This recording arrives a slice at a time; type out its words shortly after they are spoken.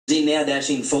In now,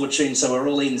 Dashing Fortune, so we're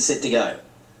all in, set to go.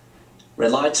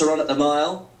 Red lights are on at the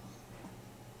mile.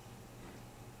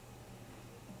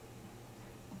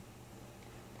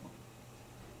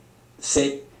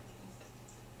 Set.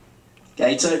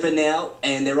 Gates open now,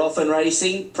 and they're off and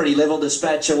racing. Pretty level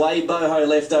dispatch away. Boho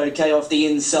left okay off the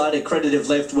inside. Accreditive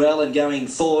left well, and going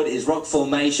forward is Rock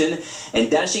Formation. And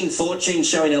Dashing Fortune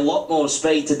showing a lot more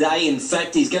speed today. In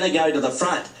fact, he's going to go to the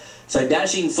front. So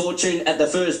Dashing Fortune at the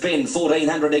first bend,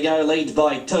 1400 to go, leads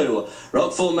by 2.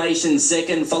 Rock Formation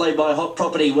second, followed by Hot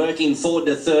Property working forward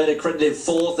to third, Accreditive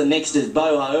fourth, and next is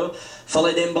Boho.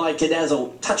 Followed then by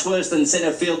Cadazzle, touch worse than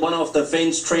centre field, one off the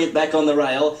fence, Tramp back on the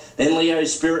rail. Then Leo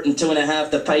Spirit and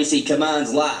 2.5 to Pacey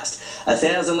Commands last.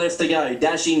 1,000 left to go,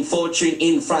 Dashing Fortune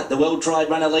in front. The well-tried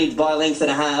runner leads by a length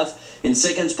and a half. In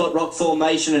second spot, Rock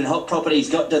Formation, and Hot Property's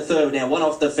got to third. Now one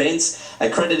off the fence.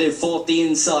 Accreditive fourth the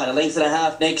inside. A length and a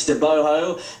half next to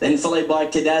Boho. Then followed by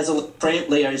Cadazzle, Tramp,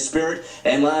 Leo Spirit.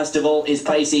 And last of all is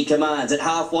Pacey Commands. At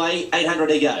halfway, 800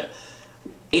 to go.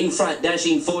 In front,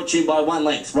 Dashing Fortune by 1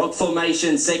 length. Rock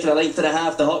Formation second, a length and a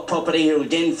half. The Hot Property, who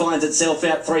again finds itself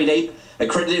out 3 deep.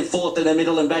 Accreditive fourth in the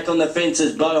middle, and back on the fence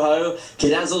is Boho.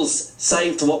 Cadazzle's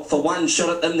saved for one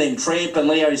shot at them, then Tramp and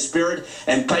Leo Spirit,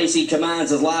 and Pacey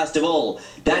Commands is last of all.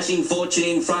 Dashing Fortune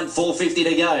in front, 450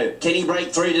 to go. Kenny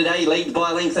break through today, leads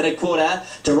by a length and a quarter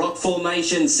to Rock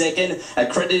Formation second.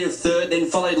 Accreditive third, then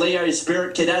followed Leo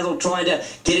Spirit. Cadazzle trying to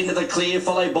get into the clear,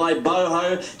 followed by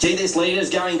Boho. Gee, this leader's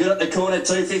going good at the corner,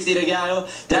 250 to go.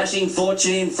 Dashing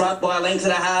Fortune in front by a length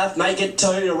and a half. Make it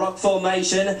 2 to Rock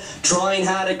Formation. Trying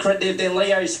hard, Accreditive, then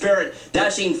Leo Spirit.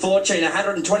 Dashing Fortune,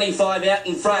 125 out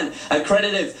in front.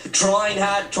 Accreditive trying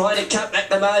hard, trying to cut back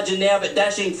the margin now, but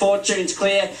Dashing Fortune's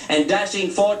clear, and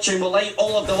Dashing Fortune will lead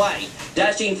all of the way.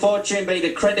 Dashing Fortune beat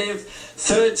Accreditive.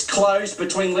 Third's close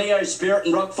between Leo Spirit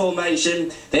and Rock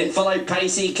Formation. Then followed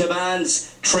Pacey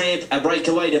Commands, Tramp, a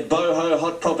breakaway to Boho,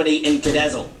 Hot Property and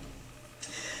Cadazzle.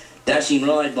 Dashing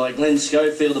ride by Glenn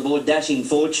Schofield aboard Dashing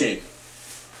Fortune.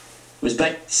 Was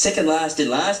back second last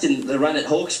in the run at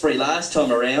Hawkesbury last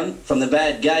time around from the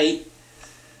bad gate.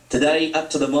 Today, up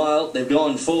to the mile, they've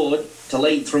gone forward to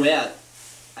lead throughout.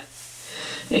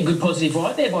 Yeah, good positive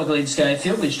ride there by Glenn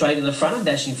Schofield, went straight in the front of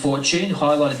Dashing Fortune,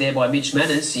 highlighted there by Mitch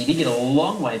Manners. He did get a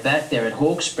long way back there at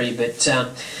Hawkesbury, but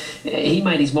he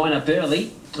made his mind up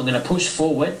early. I'm going to push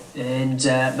forward and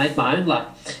make my own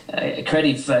luck.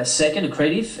 Accreditive second,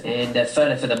 Accreditive, and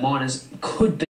photo for the Miners could be.